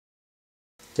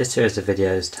This series of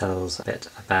videos tells a bit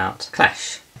about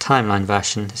Clesh. Timeline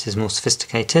version, this is more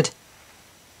sophisticated.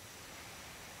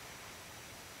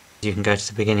 You can go to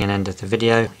the beginning and end of the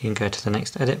video, you can go to the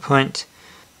next edit point,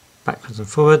 backwards and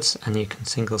forwards, and you can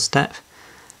single step,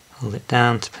 hold it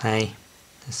down to play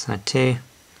this side too.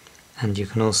 And you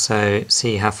can also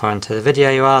see how far into the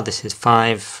video you are. This is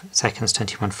 5 seconds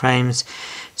 21 frames.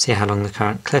 See how long the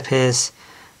current clip is.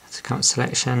 That's a current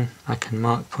selection. I can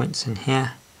mark points in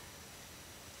here,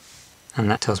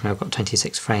 and that tells me I've got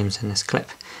 26 frames in this clip,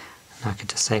 and I could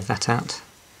just save that out.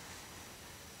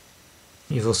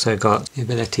 You've also got the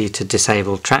ability to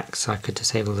disable tracks, so I could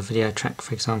disable the video track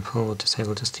for example, or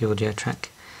disable just the audio track,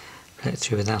 play it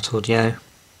through without audio.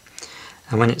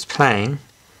 And when it's playing,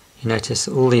 you notice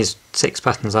all these 6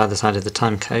 buttons either side of the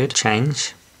timecode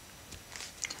change,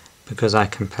 because I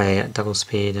can play at double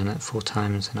speed and at 4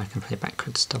 times, and I can play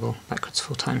backwards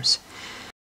 4 times.